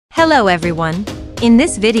Hello everyone. In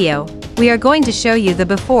this video, we are going to show you the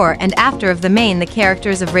before and after of the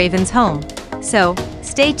characters of Raven's home. So,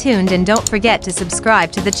 stay tuned and don't forget to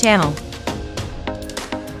subscribe to the channel.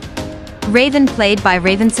 Raven, played by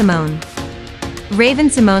Raven-Symoné.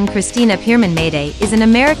 Raven-Symoné Christina Pierman-Mayday is an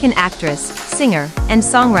American actress, singer, and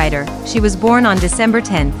songwriter. She was born on December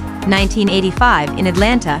 10, 1985 in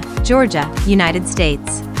Atlanta, Georgia, United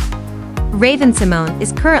States. Raven-Symoné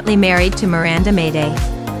is currently married to Miranda Mayday.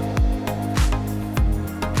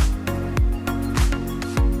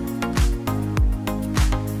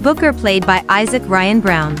 Booker, played by Issac Ryan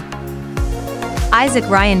Brown. Issac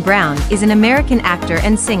Ryan Brown is an American actor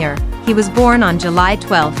and singer. He was born on July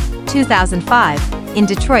 12, 2005, in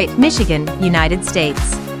Detroit, Michigan, United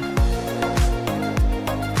States.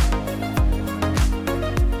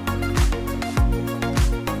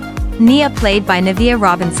 Nia, played by Navia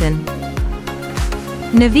Robinson.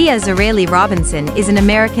 Navia Robinson is an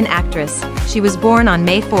American actress. She was born on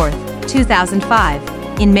May 4, 2005,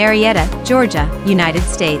 in Marietta, Georgia, United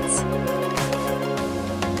States.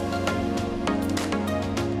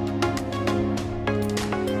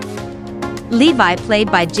 Levi,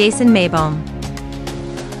 played by Jason Maybaum.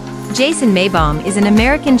 Jason Maybaum is an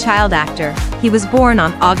American child actor. He was born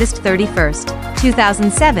on August 31,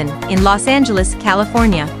 2007, in Los Angeles,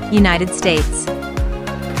 California, United States.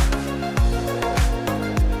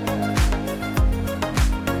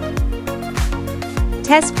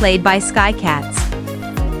 Tess, played by Katz.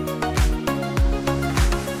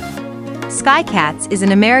 Katz is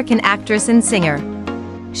an American actress and singer.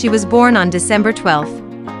 She was born on December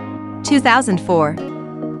 12, 2004,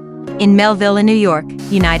 in Melville, New York,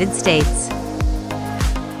 United States.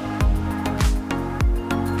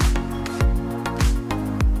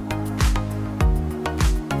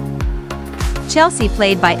 Chelsea,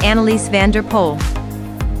 played by Anneliese van der Pol.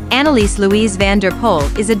 Anneliese Louise van der Pol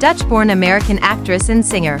is a Dutch-born American actress and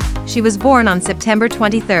singer. She was born on September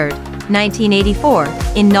 23, 1984,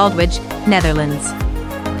 in Naldwijk, Netherlands.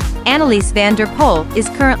 Anneliese van der Pol is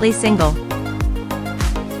currently single.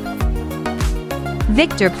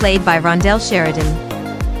 Victor, played by Rondell Sheridan.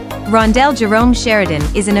 Rondell Jerome Sheridan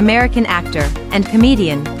is an American actor and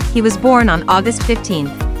comedian. He was born on August 15,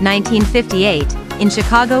 1958, in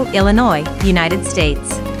Chicago, Illinois, United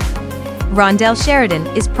States. Rondell Sheridan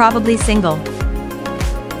is probably single.